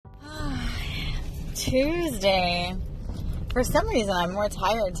Tuesday. For some reason, I'm more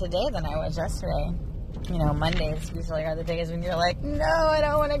tired today than I was yesterday. You know, Mondays usually are the days when you're like, no, I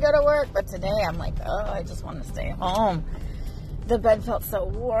don't want to go to work. But today, I'm like, oh, I just want to stay home. The bed felt so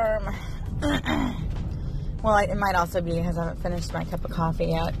warm. Well, it might also be because I haven't finished my cup of coffee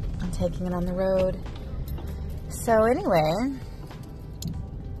yet. I'm taking it on the road. So anyway,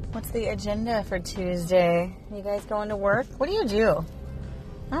 what's the agenda for Tuesday? You guys going to work? What do you do?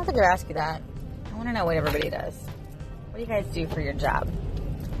 I don't think I've asked you that. I want to know what everybody does. What do you guys do for your job?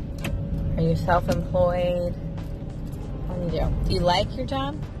 Are you self-employed? What do you do? Do you like your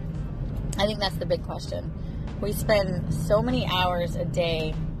job? I think that's the big question. We spend so many hours a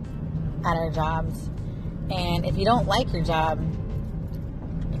day at our jobs. And if you don't like your job,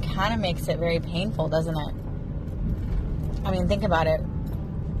 it kind of makes it very painful, doesn't it? I mean, think about it.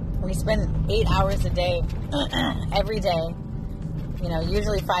 We spend 8 hours a day, every day, you know,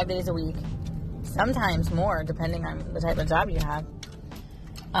 usually 5 days a week, sometimes more, depending on the type of job you have.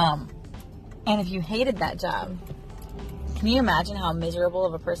 And if you hated that job, can you imagine how miserable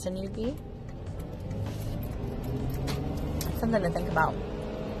of a person you'd be? Something to think about.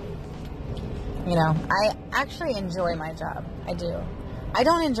 You know, I actually enjoy my job. I do. I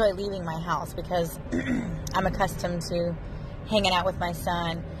don't enjoy leaving my house because I'm accustomed to hanging out with my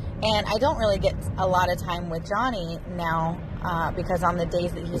son. And I don't really get a lot of time with Johnny now because on the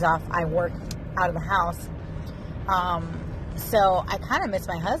days that he's off, I work out of the house. So I kind of miss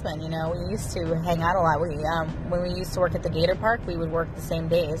my husband. You know, we used to hang out a lot. When we used to work at the Gator Park, we would work the same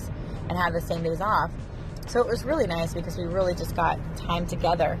days and have the same days off. So it was really nice because we really just got time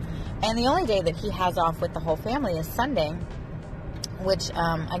together. And the only day that he has off with the whole family is Sunday, which,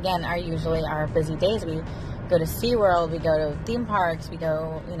 again, are usually our busy days. We go to SeaWorld, we go to theme parks, we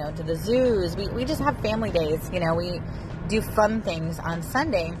go, you know, to the zoos. We just have family days. You know, we do fun things on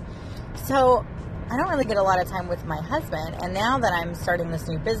Sunday. So I don't really get a lot of time with my husband. And now that I'm starting this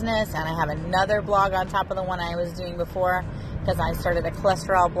new business and I have another blog on top of the one I was doing before, because I started a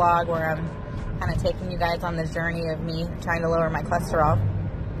cholesterol blog where I'm kind of taking you guys on this journey of me trying to lower my cholesterol.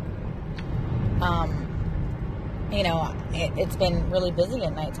 You know, it's been really busy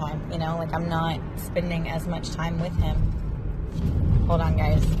at nighttime. You know, like I'm not spending as much time with him. Hold on,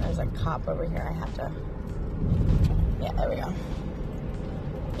 guys. There's a cop over here. I have to. Yeah, there we go.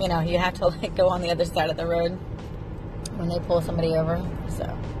 You know, you have to like go on the other side of the road when they pull somebody over.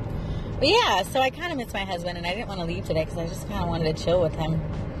 So, but yeah, so I kind of miss my husband, and I didn't want to leave today because I just kind of wanted to chill with him.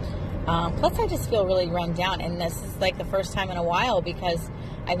 Plus, I just feel really run down, and this is like the first time in a while because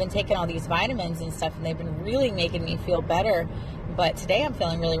I've been taking all these vitamins and stuff, and they've been really making me feel better. But today I'm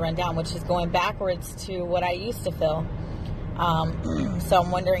feeling really run down, which is going backwards to what I used to feel. So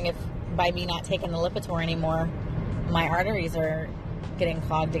I'm wondering if by me not taking the Lipitor anymore, my arteries are getting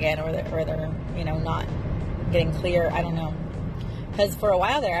clogged again, or they're you know, not getting clear. I don't know. Because for a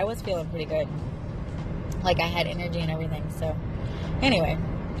while there, I was feeling pretty good. Like I had energy and everything. So anyway,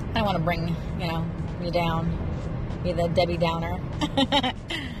 I don't want to bring, you know, you down. Be the Debbie Downer.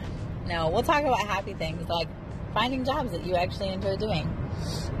 No, we'll talk about happy things like finding jobs that you actually enjoy doing.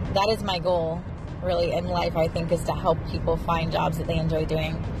 That is my goal, really, in life, I think, is to help people find jobs that they enjoy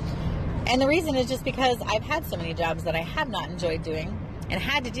doing. And the reason is just because I've had so many jobs that I have not enjoyed doing and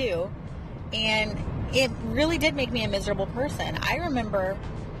had to do, and it really did make me a miserable person. I remember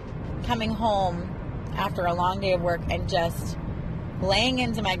coming home after a long day of work and just laying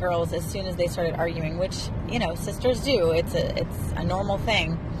into my girls as soon as they started arguing, which, you know, sisters do. It's a normal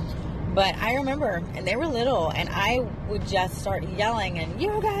thing. But I remember, and they were little, and I would just start yelling, and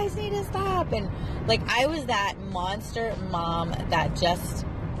you guys need to stop. And like, I was that monster mom that just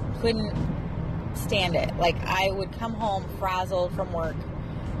couldn't stand it. Like, I would come home frazzled from work,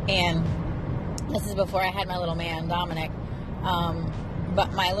 and this is before I had my little man, Dominic.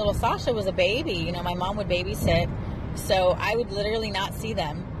 But my little Sasha was a baby. You know, my mom would babysit. So I would literally not see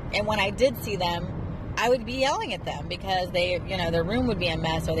them. And when I did see them, I would be yelling at them because they, you know, their room would be a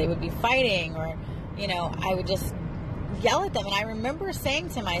mess, or they would be fighting, or, you know, I would just yell at them. And I remember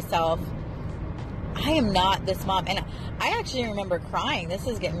saying to myself, I am not this mom. And I actually remember crying. This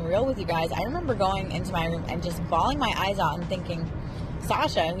is getting real with you guys. I remember going into my room and just bawling my eyes out and thinking,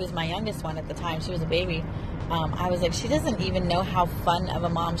 Sasha, who's my youngest one at the time, she was a baby. I was like, she doesn't even know how fun of a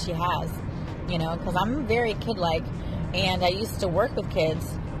mom she has. You know, because I'm very kid-like, and I used to work with kids,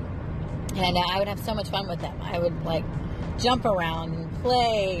 and I would have so much fun with them. I would, like, jump around and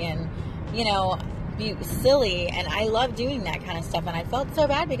play and, you know, be silly, and I love doing that kind of stuff. And I felt so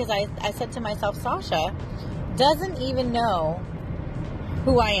bad because I said to myself, Sasha doesn't even know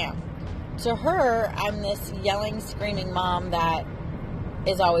who I am. To her, I'm this yelling, screaming mom that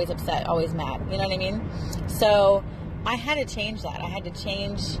is always upset, always mad. You know what I mean? So I had to change that. I had to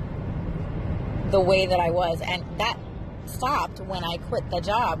change the way that I was. And that stopped when I quit the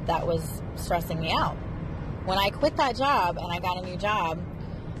job that was stressing me out. When I quit that job and I got a new job,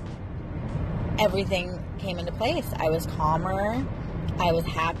 everything came into place. I was calmer. I was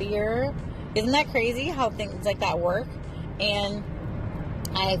happier. Isn't that crazy how things like that work? And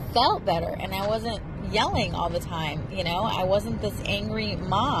I felt better, and I wasn't yelling all the time. You know, I wasn't this angry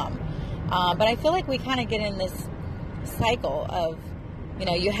mom. But I feel like we kind of get in this cycle of, you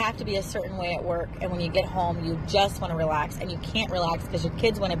know, you have to be a certain way at work, and when you get home, you just want to relax, and you can't relax because your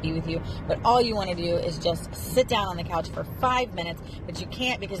kids want to be with you, but all you want to do is just sit down on the couch for 5 minutes, but you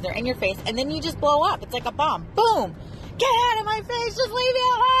can't because they're in your face, and then you just blow up. It's like a bomb. Boom! Get out of my face! Just leave me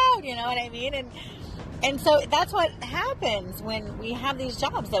alone! You know what I mean? And so that's what happens when we have these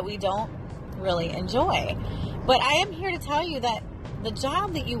jobs that we don't really enjoy. But I am here to tell you that the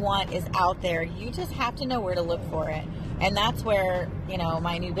job that you want is out there. You just have to know where to look for it. And that's where, you know,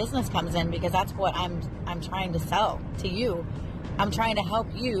 my new business comes in, because that's what I'm trying to sell to you. I'm trying to help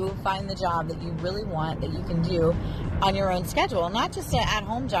you find the job that you really want, that you can do on your own schedule. Not just an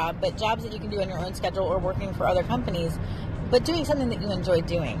at-home job, but jobs that you can do on your own schedule or working for other companies, but doing something that you enjoy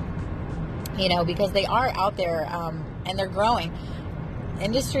doing. You know, because they are out there, and they're growing.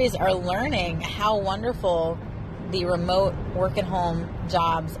 Industries are learning how wonderful the remote work-at-home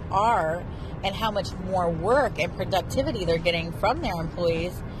jobs are, and how much more work and productivity they're getting from their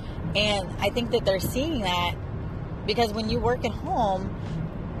employees. And I think that they're seeing that because when you work at home,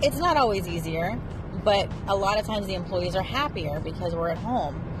 it's not always easier, but a lot of times the employees are happier because we're at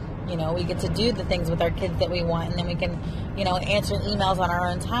home. You know, we get to do the things with our kids that we want, and then we can, you know, answer emails on our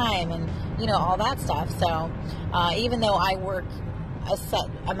own time and, you know, all that stuff. So even though I work a set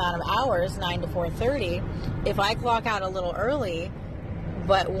amount of hours, 9 to 4:30, if I clock out a little early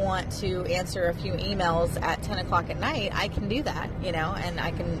but want to answer a few emails at 10 o'clock at night, I can do that, you know, and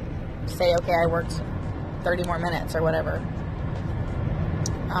I can say, okay, I worked 30 more minutes or whatever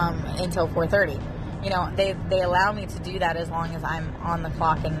until 4:30. You know, they allow me to do that as long as I'm on the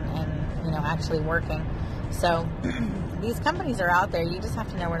clock and you know, actually working. So these companies are out there. You just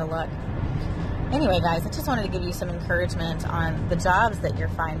have to know where to look. Anyway, guys, I just wanted to give you some encouragement on the jobs that you're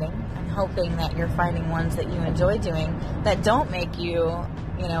finding. I'm hoping that you're finding ones that you enjoy doing that don't make you,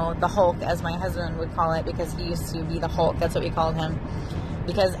 you know, the Hulk, as my husband would call it, because he used to be the Hulk. That's what we called him.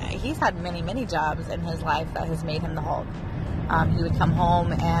 Because he's had many, many jobs in his life that has made him the Hulk. He would come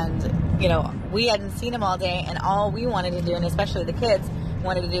home and, you know, we hadn't seen him all day, and all we wanted to do, and especially the kids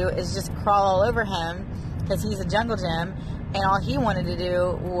wanted to do, is just crawl all over him because he's a jungle gym, and all he wanted to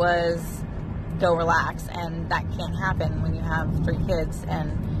do was go relax, and that can't happen when you have 3 kids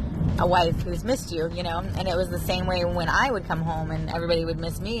and a wife who's missed you, you know. And it was the same way when I would come home and everybody would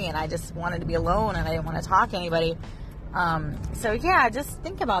miss me, and I just wanted to be alone and I didn't want to talk to anybody. So yeah, just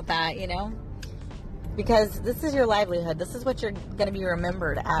think about that, you know, because this is your livelihood. This is what you're going to be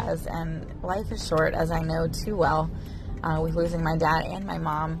remembered as, and life is short, as I know too well, with losing my dad and my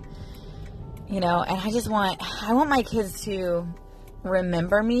mom, you know. And I want my kids to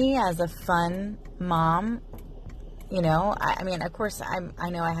remember me as a fun mom, you know. I mean, of course, I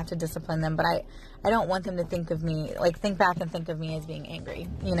know I have to discipline them, but I don't want them to think of me, like, think back and think of me as being angry,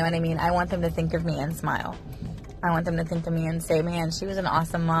 you know what I mean? I want them to think of me and smile. I want them to think of me and say, man, she was an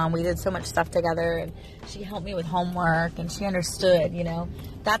awesome mom. We did so much stuff together, and she helped me with homework, and she understood, you know.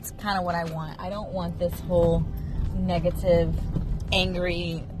 That's kind of what I want. I don't want this whole negative,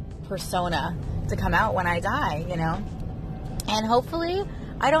 angry persona to come out when I die, you know. And hopefully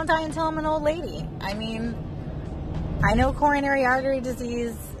I don't die until I'm an old lady. I mean, I know coronary artery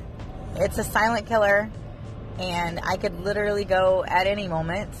disease, it's a silent killer, and I could literally go at any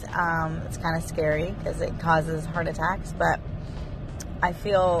moment. It's kind of scary because it causes heart attacks, but I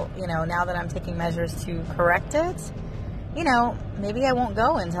feel, you know, now that I'm taking measures to correct it, you know, maybe I won't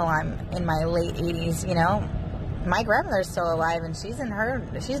go until I'm in my late 80s, you know. My grandmother's still alive, and she's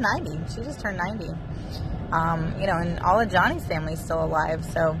 90. She just turned 90. You know, and all of Johnny's family's still alive,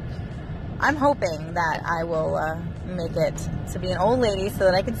 so I'm hoping that I will make it to be an old lady so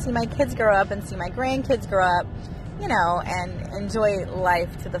that I can see my kids grow up and see my grandkids grow up, you know, and enjoy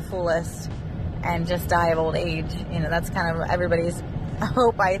life to the fullest and just die of old age. You know, that's kind of everybody's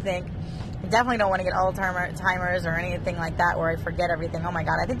hope, I think. I definitely don't want to get Alzheimer's or anything like that where I forget everything. Oh my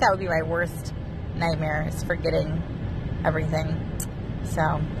God, I think that would be my worst nightmare, is forgetting everything.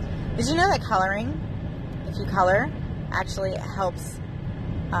 So, did you know that coloring, if you color, actually helps,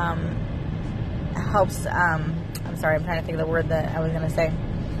 I'm sorry, I'm trying to think of the word that I was going to say.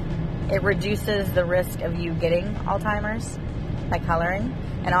 It reduces the risk of you getting Alzheimer's. by coloring,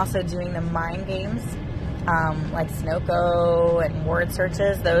 and also doing the mind games like Sudoku and word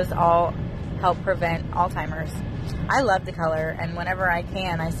searches. Those all help prevent Alzheimer's. I love to color, and whenever I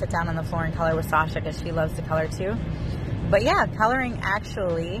can, I sit down on the floor and color with Sasha because she loves to color too. But yeah, coloring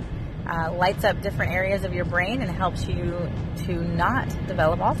actually lights up different areas of your brain and helps you to not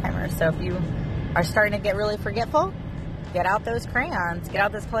develop Alzheimer's. So if you are starting to get really forgetful, get out those crayons, get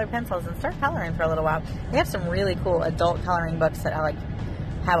out those colored pencils, and start coloring for a little while. They have some really cool adult coloring books that I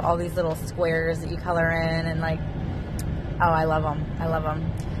have all these little squares that you color in, and I love them. I love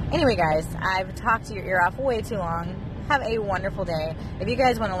them. Anyway, guys, I've talked to your ear off way too long. Have a wonderful day. If you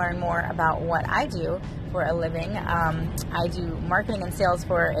guys want to learn more about what I do for a living, I do marketing and sales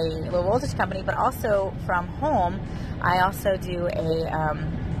for a low voltage company, but also from home, I also do I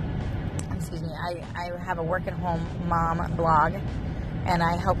have a work at home mom blog, and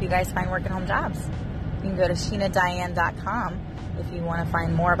I help you guys find work at home jobs. You can go to SheenaDiane.com if you want to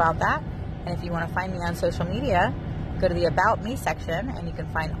find more about that. And if you want to find me on social media, go to the About Me section, and you can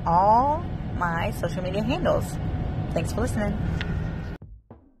find all my social media handles. Thanks for listening.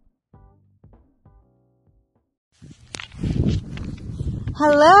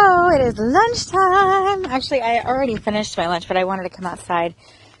 Hello, it is lunchtime. Actually, I already finished my lunch, but I wanted to come outside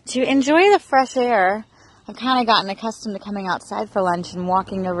to enjoy the fresh air. I've kind of gotten accustomed to coming outside for lunch and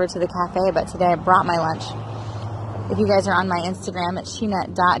walking over to the cafe, but today I brought my lunch. If you guys are on my Instagram at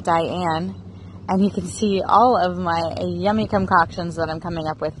Sheena.Diane, and you can see all of my yummy concoctions that I'm coming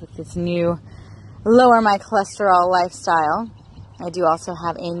up with this new lower my cholesterol lifestyle. I do also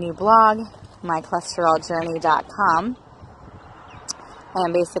have a new blog, mycholesteroljourney.com. And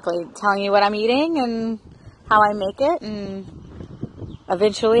I'm basically telling you what I'm eating and how I make it, and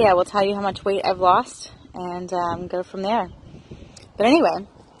eventually I will tell you how much weight I've lost and go from there. But anyway,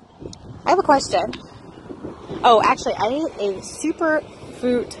 I have a question. Oh, actually, I ate a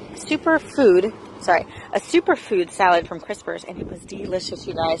superfood salad from Crispers, and it was delicious,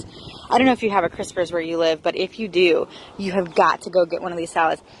 you guys. I don't know if you have a Crispers where you live, but if you do, you have got to go get one of these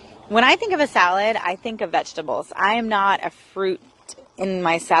salads. When I think of a salad, I think of vegetables. I am not a fruit in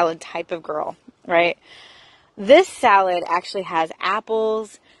my salad type of girl, right? This salad actually has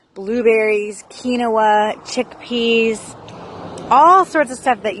apples, blueberries, quinoa, chickpeas, all sorts of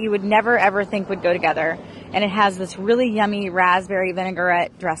stuff that you would never ever think would go together. And it has this really yummy raspberry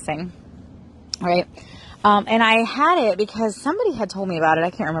vinaigrette dressing, right? And I had it because somebody had told me about it. I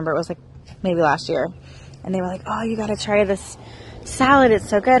can't remember. It was like maybe last year. And they were like, oh, you got to try this salad. It's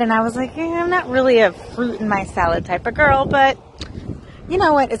so good. And I was like, I'm not really a fruit in my salad type of girl, but you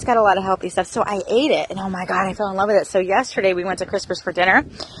know what? It's got a lot of healthy stuff. So I ate it, and oh my God, I fell in love with it. So yesterday we went to Crispers for dinner,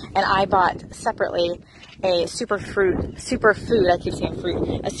 and I bought separately a superfood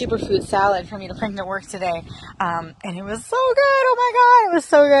salad for me to bring to work today. And it was so good. Oh my God, it was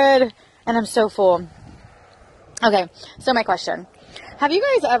so good. And I'm so full. Okay, so my question. Have you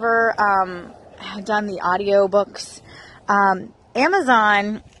guys ever done the audio books?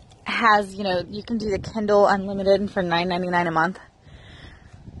 Amazon has, you can do the Kindle Unlimited for $9.99 a month.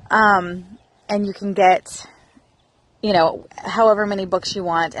 And you can get, however many books you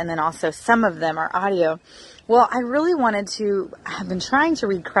want, and then also some of them are audio. Well, I really I've been trying to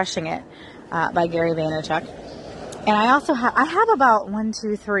read Crushing It, by Gary Vaynerchuk. And I also have about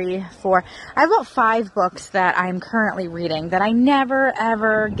 5 books that I'm currently reading that I never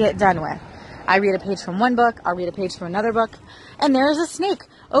ever get done with. I read a page from one book, I'll read a page from another book, and there's a snake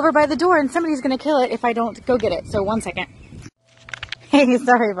over by the door, and somebody's going to kill it if I don't go get it. So 1 second. Hey,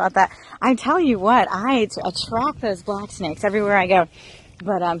 sorry about that. I tell you what, I attract those black snakes everywhere I go.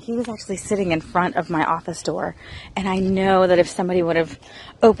 But he was actually sitting in front of my office door, and I know that if somebody would have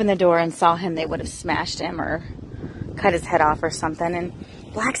opened the door and saw him, they would have smashed him or cut his head off or something. And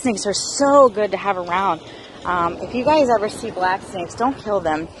black snakes are so good to have around. If you guys ever see black snakes, don't kill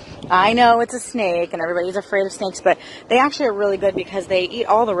them. I know it's a snake and everybody's afraid of snakes, but they actually are really good because they eat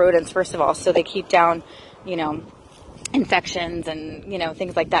all the rodents, first of all, so they keep down, infections and,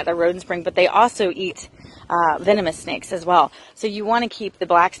 things like that rodents bring, but they also eat venomous snakes as well. So you want to keep the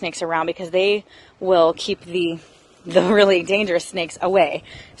black snakes around because they will keep the really dangerous snakes away.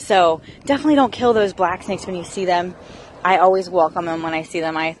 So definitely don't kill those black snakes when you see them. I always welcome them when I see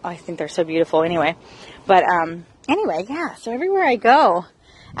them. I think they're so beautiful anyway. But anyway, yeah, so everywhere I go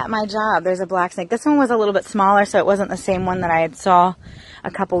at my job, there's a black snake. This one was a little bit smaller, so it wasn't the same one that I had saw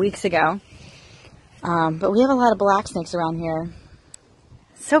a couple weeks ago. But we have a lot of black snakes around here.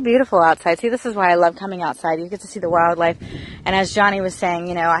 So beautiful outside. See, this is why I love coming outside. You get to see the wildlife. And as Johnny was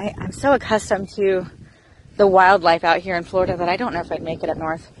saying, I'm so accustomed to the wildlife out here in Florida that I don't know if I'd make it up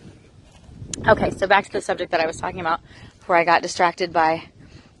north. Okay, so back to the subject that I was talking about. where I got distracted by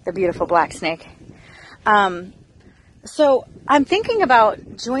the beautiful black snake. So I'm thinking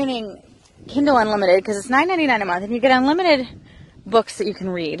about joining Kindle Unlimited because it's $9.99 a month and you get unlimited books that you can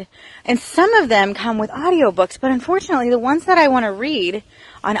read. And some of them come with audiobooks, but unfortunately the ones that I want to read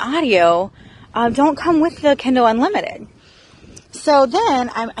on audio don't come with the Kindle Unlimited. So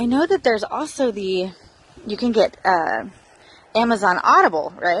then I know that there's also you can get Amazon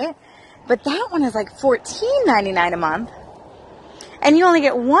Audible, right? But that one is like $14.99 a month. And you only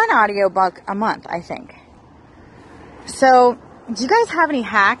get one audiobook a month, I think. So, do you guys have any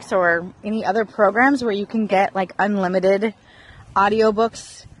hacks or any other programs where you can get like unlimited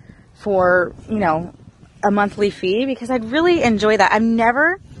audiobooks for, a monthly fee? Because I'd really enjoy that.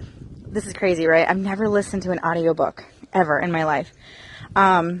 This is crazy, right? I've never listened to an audiobook ever in my life.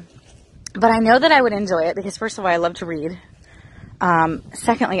 But I know that I would enjoy it because first of all, I love to read.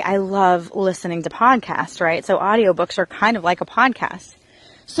 Secondly, I love listening to podcasts, right? So audiobooks are kind of like a podcast.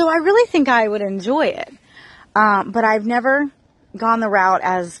 So I really think I would enjoy it. But I've never gone the route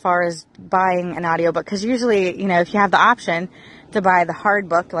as far as buying an audiobook because usually, if you have the option to buy the hard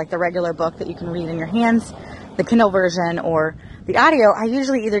book, like the regular book that you can read in your hands, the Kindle version or the audio, I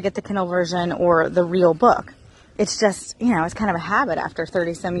usually either get the Kindle version or the real book. It's just, it's kind of a habit after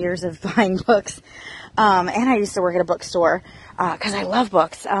 30 some years of buying books. And I used to work at a bookstore, cause I love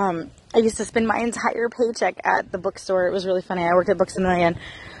books. I used to spend my entire paycheck at the bookstore. It was really funny. I worked at Books A Million.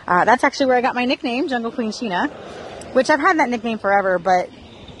 That's actually where I got my nickname, Jungle Queen Sheena, which I've had that nickname forever, but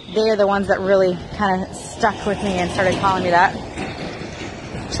they are the ones that really kind of stuck with me and started calling me that.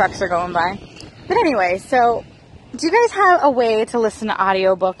 Trucks are going by. But anyway, so do you guys have a way to listen to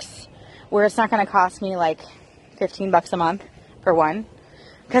audiobooks where it's not going to cost me like $15 a month for one?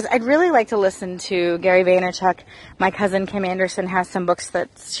 Because I'd really like to listen to Gary Vaynerchuk. My cousin Kim Anderson has some books that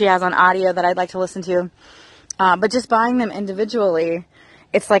she has on audio that I'd like to listen to. But just buying them individually,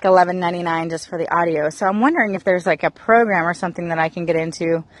 it's like $11.99 just for the audio. So I'm wondering if there's like a program or something that I can get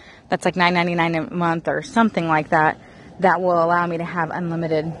into that's like $9.99 a month or something like that will allow me to have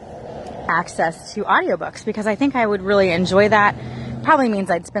unlimited access to audiobooks, because I think I would really enjoy that. Probably means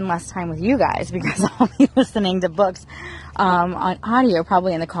I'd spend less time with you guys because I'll be listening to books on audio,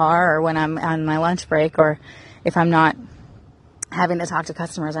 probably in the car or when I'm on my lunch break, or if I'm not having to talk to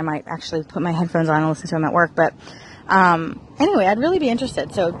customers, I might actually put my headphones on and listen to them at work. But anyway, I'd really be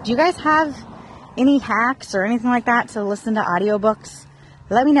interested. So do you guys have any hacks or anything like that to listen to audiobooks?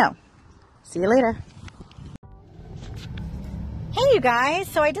 Let me know. See you later. Hey, you guys.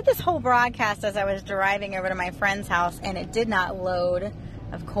 So I did this whole broadcast as I was driving over to my friend's house, and it did not load,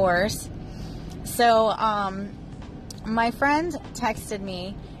 of course. So my friend texted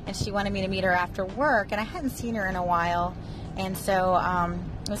me, and she wanted me to meet her after work, and I hadn't seen her in a while. And so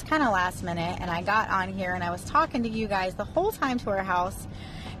it was kind of last minute, and I got on here, and I was talking to you guys the whole time to her house.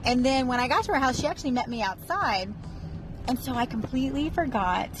 And then when I got to her house, she actually met me outside. And so I completely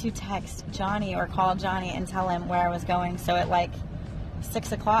forgot to text Johnny or call Johnny and tell him where I was going. So at like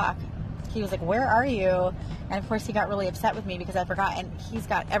 6 o'clock, he was like, "Where are you?" And of course he got really upset with me because I forgot. And he's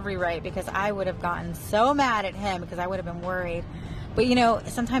got every right, because I would have gotten so mad at him because I would have been worried. But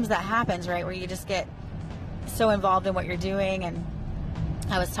sometimes that happens, right? Where you just get so involved in what you're doing. And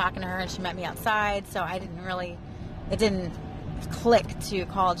I was talking to her and she met me outside. So it didn't click to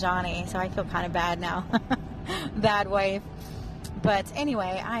call Johnny. So I feel kind of bad now. Bad wife. But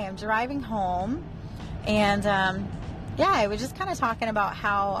anyway, I am driving home, and I was just kind of talking about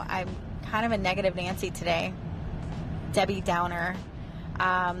how I'm kind of a negative Nancy today, Debbie Downer.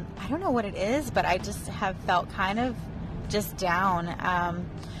 I don't know what it is, but I just have felt kind of just down.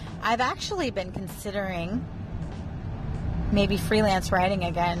 I've actually been considering maybe freelance writing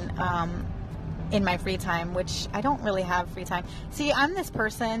again in my free time, which I don't really have free time. See, I'm this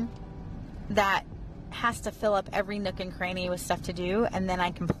person that has to fill up every nook and cranny with stuff to do, and then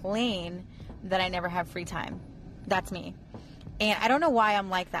I complain that I never have free time. That's me. And I don't know why I'm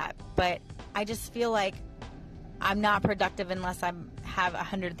like that, but I just feel like I'm not productive unless I have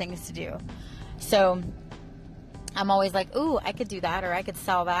 100 things to do. So I'm always like, ooh, I could do that, or I could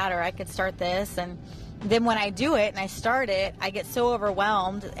sell that, or I could start this. And then when I do it and I start it, I get so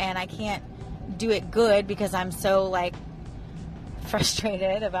overwhelmed and I can't do it good because I'm so like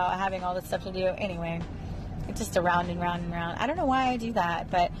frustrated about having all this stuff to do. Anyway, it's just around and round and round. I don't know why I do that,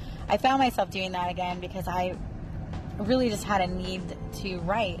 but I found myself doing that again because I really just had a need to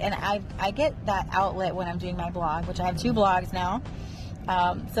write. And I get that outlet when I'm doing my blog, which I have 2 blogs now.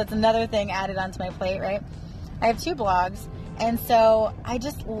 So it's another thing added onto my plate, right? I have 2 blogs. And so I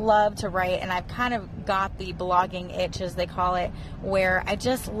just love to write, and I've kind of got the blogging itch, as they call it, where I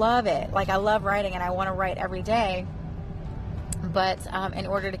just love it. Like, I love writing and I want to write every day. But in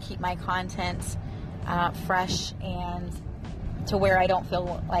order to keep my content fresh and to where I don't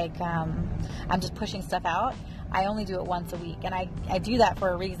feel like I'm just pushing stuff out, I only do it once a week. And I do that for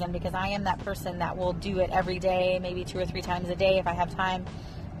a reason, because I am that person that will do it every day, maybe 2 or 3 times a day if I have time.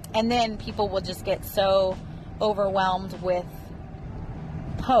 And then people will just get so overwhelmed with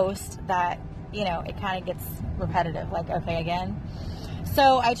posts that, you know, it kind of gets repetitive, like, okay, again.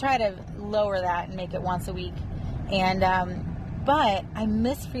 So I try to lower that and make it once a week. And but I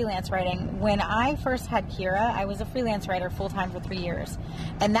miss freelance writing. When I first had Kira, I was a freelance writer full-time for 3 years.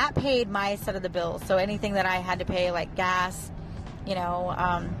 And that paid my set of the bills. So anything that I had to pay, like gas, you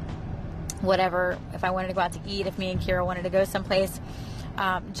know, whatever, if I wanted to go out to eat, if me and Kira wanted to go someplace,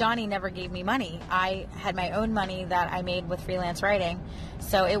 Johnny never gave me money. I had my own money that I made with freelance writing.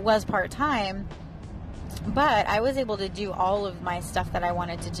 So it was part-time. But I was able to do all of my stuff that I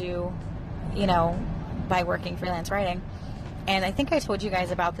wanted to do, you know, by working freelance writing. And I think I told you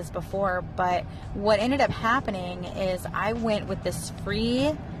guys about this before, but what ended up happening is I went with this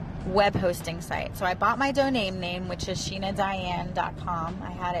free web hosting site. So I bought my domain name, which is SheenaDiane.com.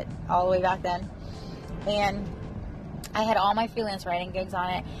 I had it all the way back then. And I had all my freelance writing gigs on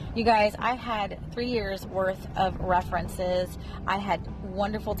it. You guys, I had 3 years worth of references. I had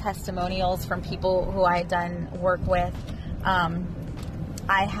wonderful testimonials from people who I had done work with.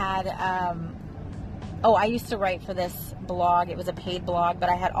 I had... I used to write for this blog. It was a paid blog, but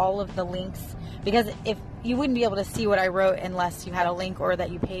I had all of the links, because if you wouldn't be able to see what I wrote unless you had a link or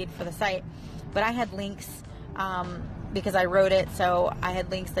that you paid for the site. But I had links because I wrote it, so I had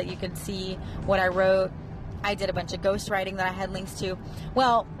links that you could see what I wrote. I did a bunch of ghostwriting that I had links to.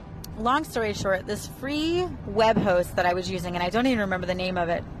 Well, long story short, this free web host that I was using, and I don't even remember the name of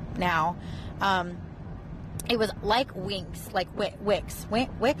it now, it was like Wix,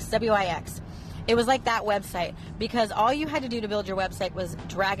 Wix, W-I-X. It was like that website, because all you had to do to build your website was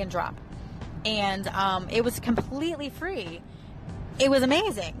drag and drop. And it was completely free. It was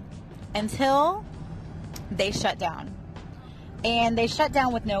amazing until they shut down. And they shut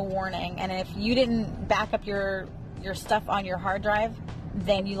down with no warning. And if you didn't back up your stuff on your hard drive,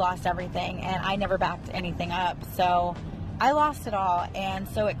 then you lost everything. And I never backed anything up. So I lost it all. And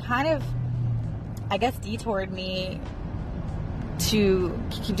so it kind of, I guess, detoured me to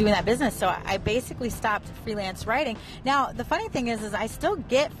keep doing that business. So I basically stopped freelance writing. Now, the funny thing is I still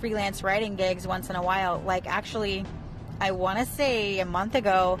get freelance writing gigs once in a while. Like, actually, I want to say a month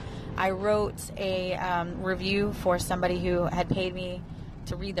ago, I wrote a review for somebody who had paid me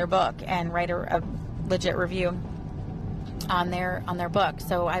to read their book and write a legit review on their book.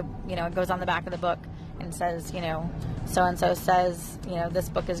 So it goes on the back of the book and says, so-and-so says, this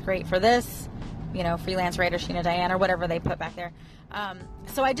book is great for this, freelance writer Sheena Diane, or whatever they put back there.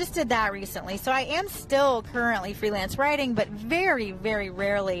 So I just did that recently. So I am still currently freelance writing, but very, very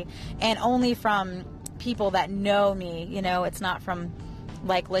rarely, and only from people that know me. It's not from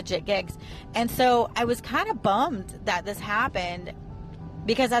like legit gigs. And so I was kind of bummed that this happened,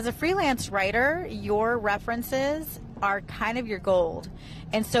 because as a freelance writer, your references are kind of your gold.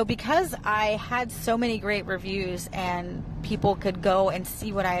 And so because I had so many great reviews and people could go and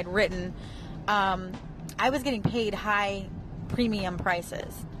see what I had written, I was getting paid high premium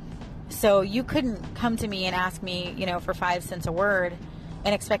prices. So you couldn't come to me and ask me, for 5 cents a word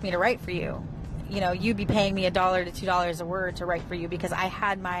and expect me to write for you. You'd be paying me $1 to $2 a word to write for you, because I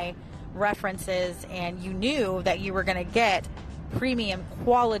had my references and you knew that you were going to get premium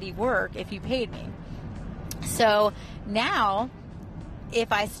quality work if you paid me. So now,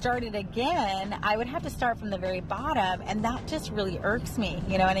 if I started again, I would have to start from the very bottom, and that just really irks me.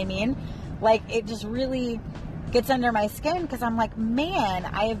 You know what I mean? Like, it just really gets under my skin, because I'm like, man,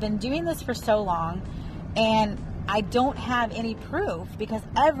 I have been doing this for so long and I don't have any proof, because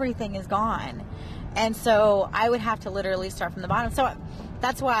everything is gone. And so I would have to literally start from the bottom. So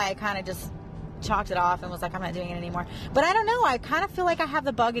that's why I kind of just chalked it off and was like, I'm not doing it anymore. But I don't know, I kind of feel like I have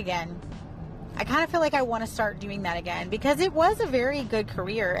the bug again. I kind of feel like I want to start doing that again, because it was a very good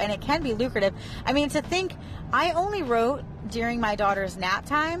career and it can be lucrative. I mean, to think, I only wrote during my daughter's nap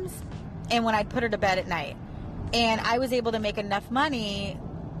times and when I'd put her to bed at night. And I was able to make enough money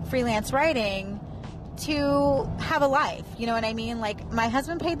freelance writing to have a life. You know what I mean? Like, my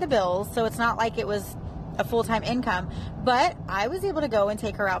husband paid the bills, so it's not like it was a full-time income. But I was able to go and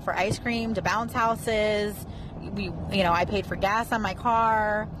take her out for ice cream, to bounce houses. I paid for gas on my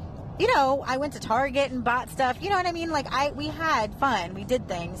car. I went to Target and bought stuff. You know what I mean? Like, we had fun. We did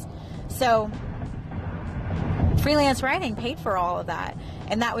things. So freelance writing paid for all of that.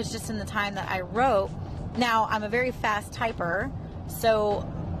 And that was just in the time that I wrote. Now, I'm a very fast typer, so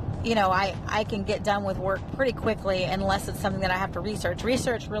I can get done with work pretty quickly unless it's something that I have to research.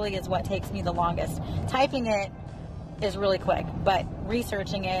 Research really is what takes me the longest. Typing it is really quick, but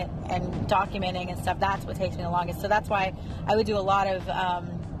researching it and documenting and stuff, that's what takes me the longest. So that's why I would do a lot of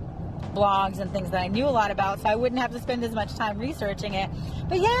blogs and things that I knew a lot about, so I wouldn't have to spend as much time researching it.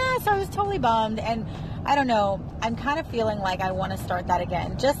 But yeah, so I was totally bummed, and I don't know, I'm kind of feeling like I want to start that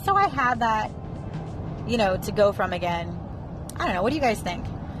again, just so I have that, to go from again. I don't know, what do you guys think?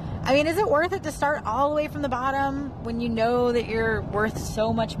 I mean, is it worth it to start all the way from the bottom when you know that you're worth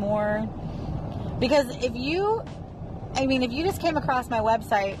so much more? Because if you just came across my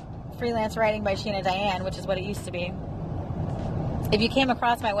website, Freelance Writing by Sheena Diane, which is what it used to be, if you came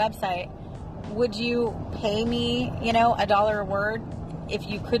across my website, would you pay me, $1 a word if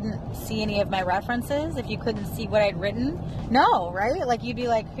you couldn't see any of my references, if you couldn't see what I'd written? No, right? Like, you'd be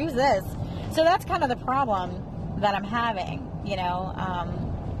like, who's this? So that's kind of the problem that I'm having,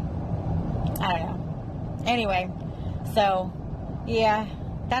 I don't know. Anyway, so yeah,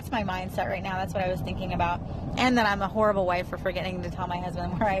 that's my mindset right now. That's what I was thinking about. And that I'm a horrible wife for forgetting to tell my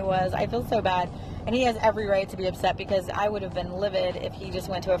husband where I was. I feel so bad. And he has every right to be upset, because I would have been livid if he just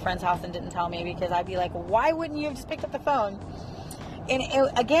went to a friend's house and didn't tell me, because I'd be like, why wouldn't you have just picked up the phone? And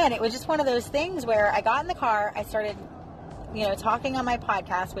it was just one of those things where I got in the car, I started, talking on my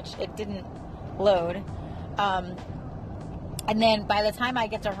podcast, which it didn't load. And then by the time I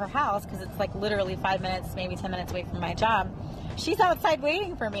get to her house, because it's like literally 5 minutes, maybe 10 minutes away from my job, she's outside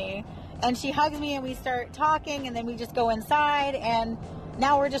waiting for me. And she hugs me and we start talking, and then we just go inside, and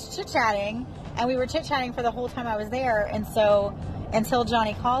now we're just chit-chatting. And we were chit-chatting for the whole time I was there. And so until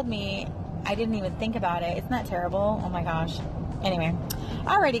Johnny called me, I didn't even think about it. Isn't that terrible? Oh my gosh. Anyway.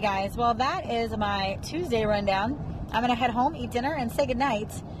 Alrighty, guys. Well, that is my Tuesday rundown. I'm going to head home, eat dinner, and say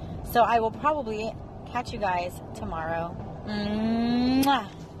goodnight. So I will probably catch you guys tomorrow. Mwah.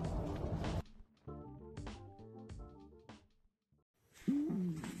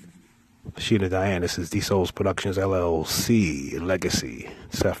 Sheena Diane, this is D Souls Productions LLC Legacy.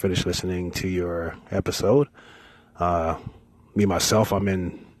 Just got finished listening to your episode. Me myself, I'm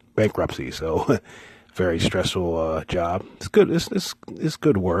in bankruptcy, so very stressful job. It's good. It's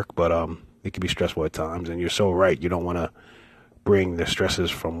good work, but it can be stressful at times. And you're so right. You don't want to bring the stresses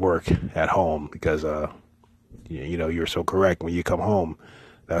from work at home, because you're so correct. When you come home,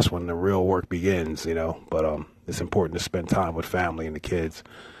 that's when the real work begins. But it's important to spend time with family and the kids.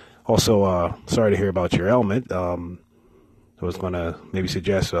 Also, sorry to hear about your ailment. I was going to maybe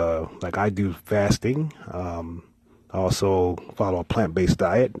suggest, like I do fasting. I also follow a plant-based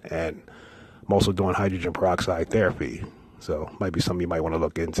diet, and I'm also doing hydrogen peroxide therapy. So might be something you might want to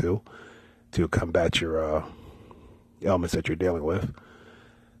look into to combat your ailments that you're dealing with.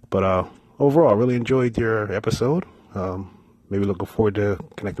 But overall, I really enjoyed your episode. Maybe looking forward to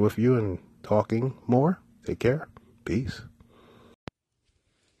connecting with you and talking more. Take care. Peace.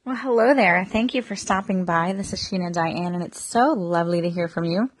 Well, hello there. Thank you for stopping by. This is Sheena Diane, and it's so lovely to hear from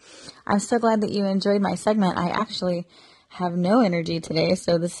you. I'm so glad that you enjoyed my segment. I actually have no energy today,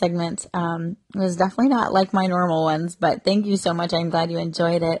 so this segment was definitely not like my normal ones, but thank you so much. I'm glad you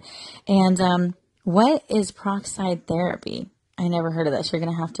enjoyed it. And what is peroxide therapy? I never heard of this. You're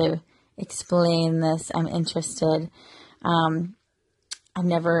going to have to explain this. I'm interested. I've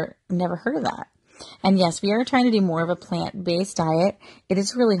never heard of that. And yes, we are trying to do more of a plant-based diet. It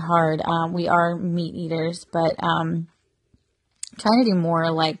is really hard. We are meat eaters, but trying to do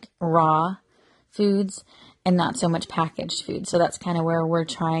more like raw foods and not so much packaged food. So that's kind of where we're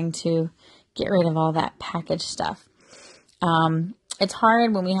trying to get rid of all that packaged stuff. It's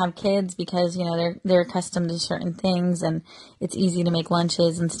hard when we have kids because, they're accustomed to certain things, and it's easy to make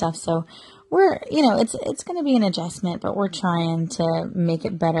lunches and stuff. So we're, it's going to be an adjustment, but we're trying to make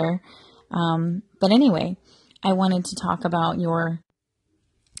it better. But anyway, I wanted to talk about your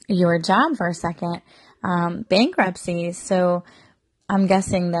job for a second, bankruptcy. So I'm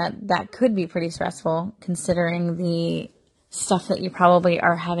guessing that could be pretty stressful considering the stuff that you probably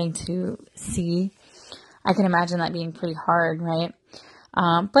are having to see. I can imagine that being pretty hard, right?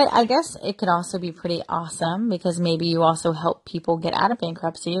 But I guess it could also be pretty awesome because maybe you also help people get out of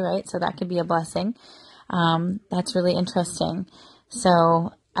bankruptcy, right? So that could be a blessing. That's really interesting.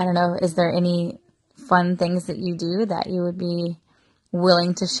 So I don't know, is there any fun things that you do that you would be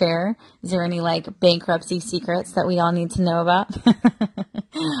willing to share? Is there any like bankruptcy secrets that we all need to know about?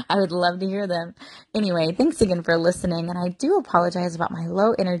 I would love to hear them. Anyway, thanks again for listening. And I do apologize about my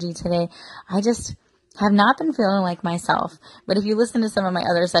low energy today. I just have not been feeling like myself. But if you listen to some of my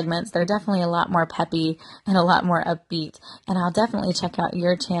other segments, they're definitely a lot more peppy and a lot more upbeat. And I'll definitely check out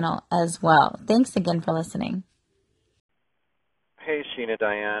your channel as well. Thanks again for listening. Hey, Sheena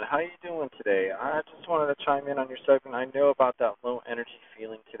Diane. How you doing today? I just wanted to chime in on your segment. I know about that low energy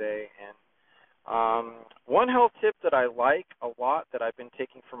feeling today, and one health tip that I like a lot that I've been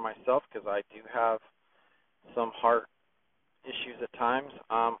taking for myself because I do have some heart issues at times.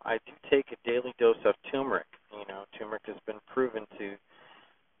 I do take a daily dose of turmeric. You know, turmeric has been proven to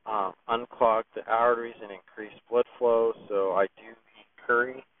unclog the arteries and increase blood flow. So I do eat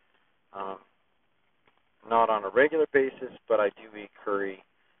curry. Um, Not on a regular basis, but I do eat curry,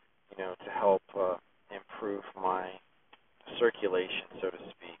 to help improve my circulation, so to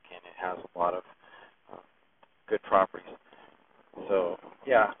speak, and it has a lot of uh, good properties. So,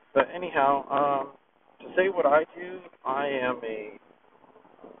 yeah, but anyhow, to say what I do, I am a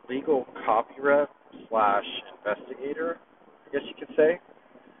legal copy rep slash investigator, I guess you could say.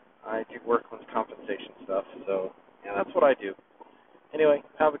 I do workman's compensation stuff, so, yeah, that's what I do. Anyway,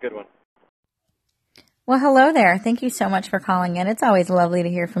 have a good one. Well, hello there. Thank you so much for calling in. It's always lovely to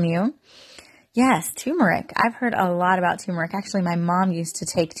hear from you. Yes, turmeric. I've heard a lot about turmeric. Actually, my mom used to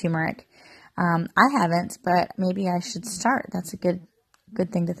take turmeric. I haven't, but maybe I should start. That's a good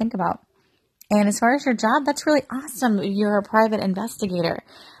thing to think about. And as far as your job, that's really awesome. You're a private investigator.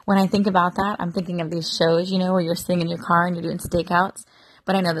 When I think about that, I'm thinking of these shows, where you're sitting in your car and you're doing stakeouts.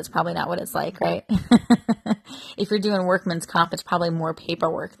 But I know that's probably not what it's like, right? If you're doing workman's comp, it's probably more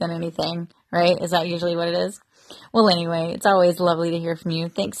paperwork than anything, right? Is that usually what it is? Well, anyway, it's always lovely to hear from you.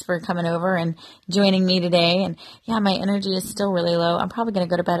 Thanks for coming over and joining me today. And yeah, my energy is still really low. I'm probably going to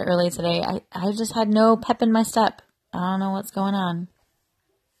go to bed early today. I just had no pep in my step. I don't know what's going on.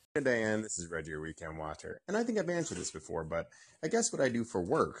 Hey Diane, this is Reggie, your weekend watcher. And I think I've answered this before, but I guess what I do for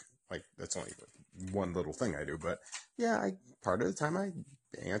work, that's only one little thing I do, but yeah, part of the time I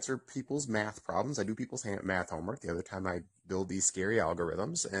answer people's math problems. I do people's math homework. The other time I build these scary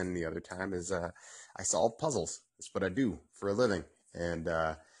algorithms, and the other time is I solve puzzles. That's what I do for a living. And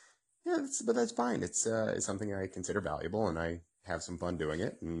but that's fine. It's something I consider valuable, and I have some fun doing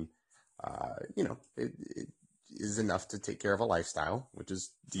it. And it is enough to take care of a lifestyle, which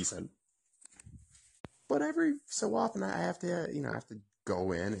is decent. But every so often I have to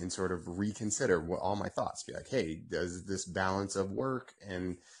go in and sort of reconsider all my thoughts. Be like, hey, does this balance of work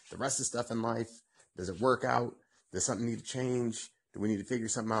and the rest of the stuff in life, does it work out? Does something need to change? Do we need to figure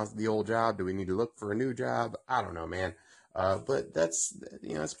something out with the old job? Do we need to look for a new job? I don't know, man. But that's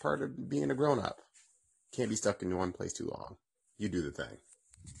part of being a grown-up. Can't be stuck in one place too long. You do the thing.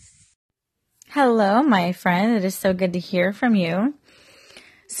 Hello, my friend. It is so good to hear from you.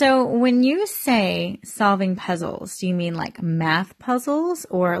 So when you say solving puzzles, do you mean like math puzzles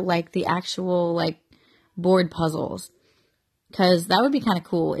or like the actual like board puzzles? Because that would be kind of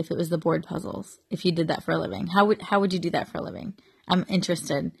cool if it was the board puzzles, if you did that for a living. How would you do that for a living? I'm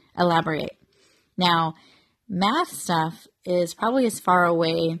interested. Elaborate. Now, math stuff is probably as far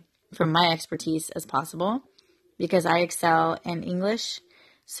away from my expertise as possible because I excel in English.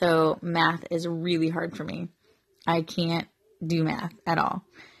 So math is really hard for me. I can't do math at all.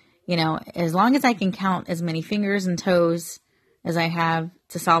 As long as I can count as many fingers and toes as I have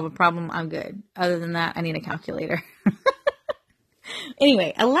to solve a problem, I'm good. Other than that, I need a calculator.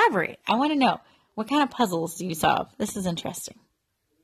 Anyway, elaborate. I want to know, what kind of puzzles do you solve? This is interesting.